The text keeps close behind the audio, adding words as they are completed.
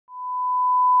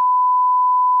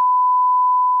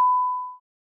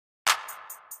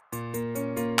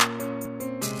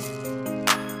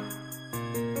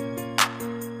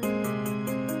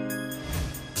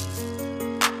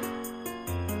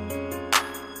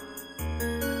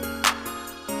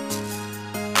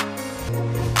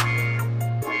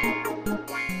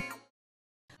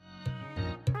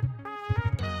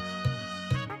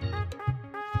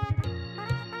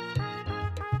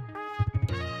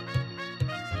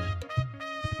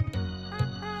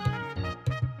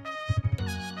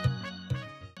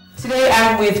Today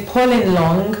I'm with Pauline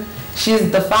Long.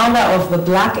 She's the founder of the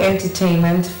Black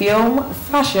Entertainment, Film,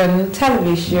 Fashion,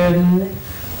 Television,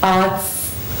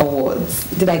 Arts Awards.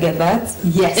 Did I get that?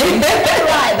 Yes, you got it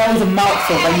right. That was a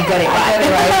mouthful, but you got it right. I got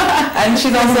it right. And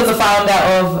she's also the founder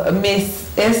of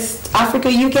Miss East Africa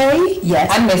UK.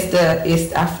 Yes. And Mr.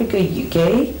 East Africa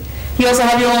UK. You also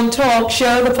have your own talk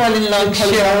show, the Pauline Long Show.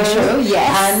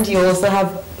 Yes. And you also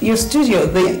have your studio,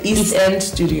 the East End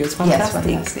Studios.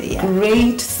 Fantastic. Yes, fantastic, yeah.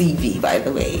 Great CV, by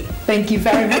the way. Thank you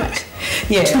very much.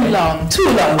 Yeah. Too long,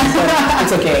 but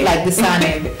it's okay. like the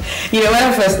surname. You know, when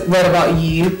I first read about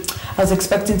you, I was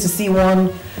expecting to see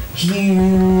one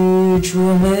huge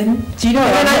woman. Do you know?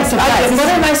 But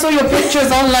then I saw your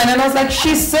pictures online, and I was like,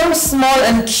 she's so small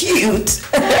and cute.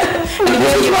 And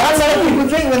this is what a lot of people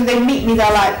think when they meet me.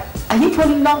 They're like, "Are you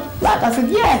Pauline Long?" Like, I said,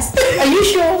 "Yes." "Are you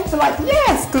sure?" They're like,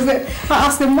 "Yes," because I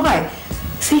asked them why.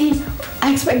 See,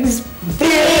 I expect this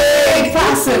big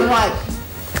person. Like,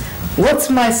 what's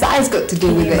my size got to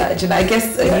do with it? Imagine. I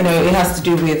guess you know it has to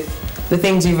do with the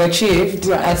things you've achieved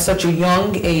at such a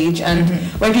young age, and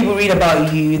when people read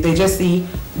about you, they just see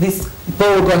these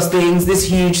bogus things, these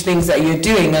huge things that you're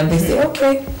doing, and they say,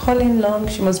 "Okay, Pauline Long,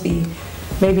 she must be."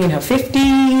 Maybe in her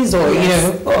 50s, or you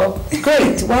know, oh,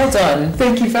 great, well done.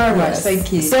 Thank you very much.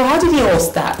 Thank you. So, how did it all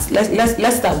start?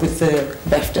 Let's start with the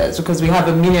BEFTTAs, because we have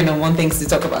 1,000,001 things to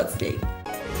talk about today.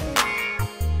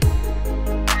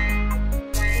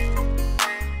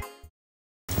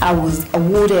 I was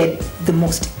awarded the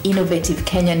most innovative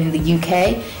Kenyan in the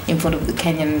UK in front of the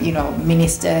Kenyan, you know,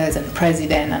 ministers and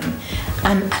president,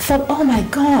 and I thought, oh my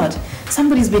God,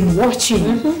 somebody's been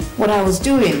watching what I was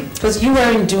doing. Because you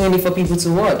weren't doing it for people to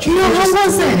watch. No, I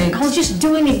wasn't. I was just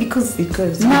doing it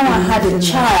because now I had a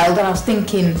child, and I was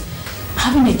thinking,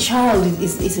 having a child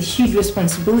is a huge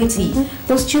responsibility.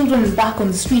 Those children back on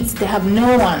the streets, they have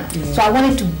no one. So I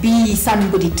wanted to be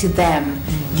somebody to them.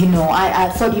 You know, I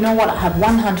thought, you know what, I have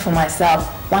one hand for myself,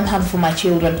 one hand for my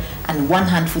children, and one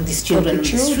hand for these children in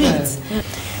the streets.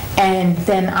 And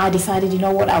then I decided, you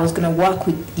know what, I was going to work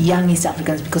with young East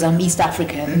Africans because I'm East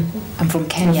African. I'm from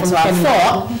Kenya. So I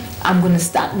thought I'm going to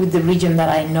start with the region that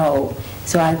I know.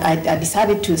 So I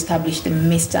decided to establish the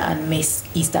Mr. and Miss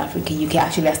East Africa UK.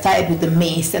 Actually, I started with the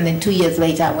Miss, and then 2 years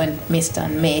later I went Mr.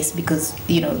 and Miss because,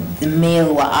 you know, the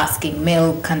male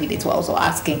candidates were also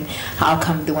asking how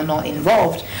come they were not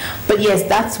involved. But yes,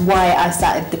 that's why I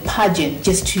started the pageant,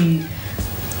 just to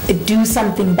do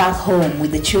something back home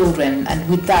with the children, and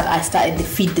with that I started the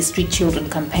Feed the Street Children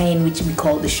campaign, which we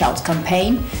call the Shout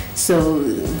campaign. So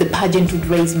the pageant would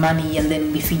raise money, and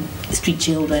then we feed street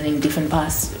children in different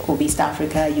parts of East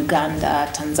Africa, Uganda,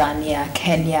 Tanzania,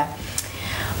 Kenya.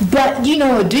 But you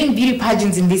know, doing beauty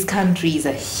pageants in this country is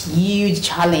a huge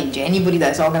challenge. Anybody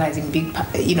that's organizing big,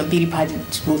 beauty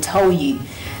pageants will tell you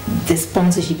the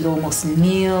sponsorship is almost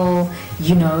nil.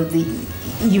 You know,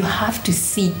 you have to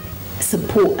seek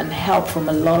support and help from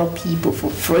a lot of people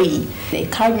for free. The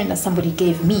encouragement that somebody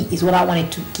gave me is what I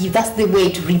wanted to give. That's the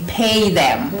way to repay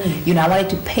them. You know, I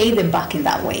wanted to pay them back in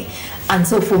that way. And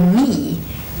so for me,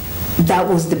 that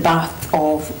was the birth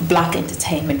of Black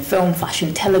Entertainment, Film,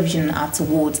 Fashion, Television and Arts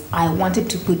Awards. I wanted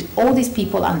to put all these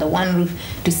people under one roof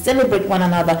to celebrate one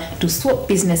another, to swap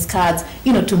business cards,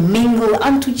 you know, to mingle,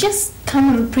 and to just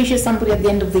come and appreciate somebody at the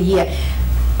end of the year.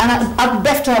 And at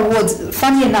BEFTTA Awards,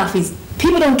 funny enough, is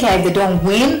people don't care if they don't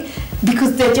win,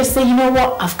 because they just say, you know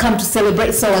what, I've come to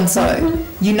celebrate so and so.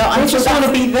 You know, they just want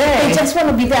to be there. They just want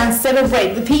to be there and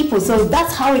celebrate the people. So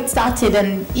that's how it started,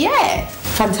 and yeah.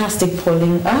 Fantastic,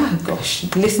 Pauline. Ah, gosh,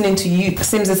 listening to you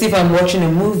seems as if I'm watching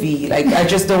a movie. Like, I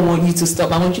just don't want you to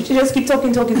stop. I want you to just keep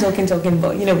talking.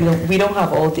 But you know, we don't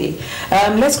have all day.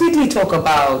 Let's quickly talk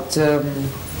about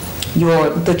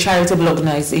the charitable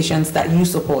organizations that you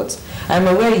support. I'm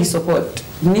aware you support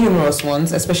numerous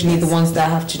ones, especially the ones that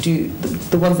have to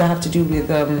do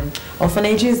with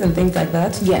orphanages and things like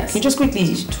that. Yes. Can you just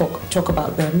quickly talk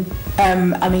about them?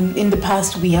 I mean, in the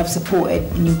past we have supported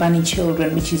Nyumbani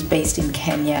Children, which is based in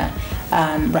Kenya,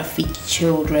 Rafiki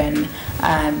Children.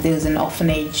 There's an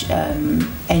orphanage,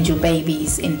 Angel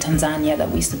Babies, in Tanzania that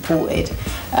we supported.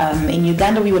 In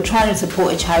Uganda we were trying to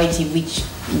support a charity which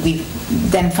we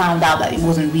then found out that it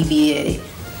wasn't really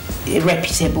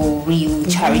reputable, real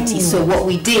charity. So what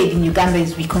we did in Uganda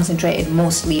is we concentrated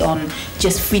mostly on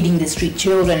just feeding the street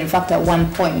children. In fact, at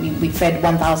one point we fed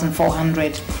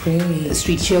 1,400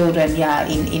 street children,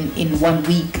 in 1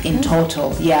 week in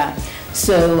total,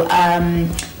 So,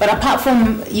 but apart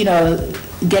from,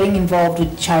 getting involved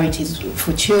with charities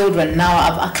for children, now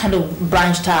I kind of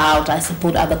branched out. I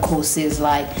support other causes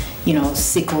like,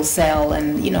 sickle cell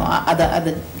and,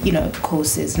 other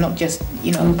courses, not just,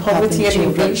 poverty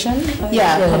alleviation.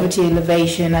 Poverty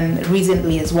alleviation, and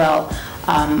recently as well,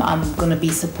 I'm going to be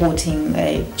supporting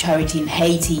a charity in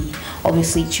Haiti.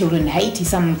 Obviously, children in Haiti,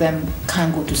 some of them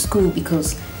can't go to school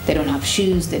because they don't have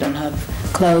shoes, they don't have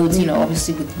clothes,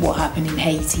 obviously with what happened in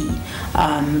Haiti.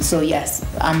 So yes,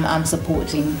 I'm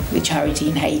supporting the charity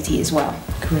in Haiti as well.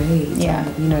 Great. Yeah.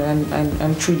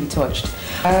 I'm truly touched.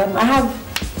 I have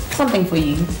something for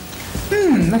you.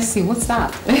 Let's see, what's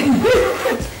that?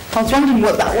 I was wondering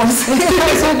what that was.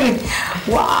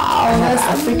 Wow,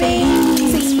 that's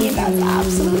amazing. That's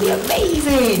absolutely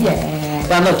amazing. Yeah.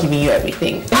 But I'm not giving you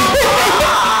everything.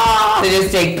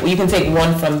 So you can take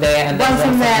one from there and then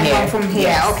one from here.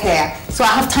 Yes. Okay. So I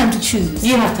have time to choose.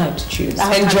 You have time to choose.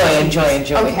 Enjoy.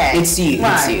 Okay. It's you.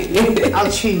 Right. It's you.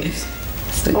 I'll choose.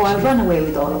 I'll run away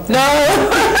with all of them. No.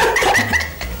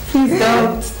 Please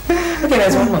don't. Okay,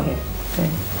 there's one more here.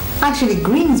 Actually,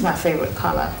 green is my favorite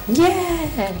color.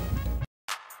 Yeah.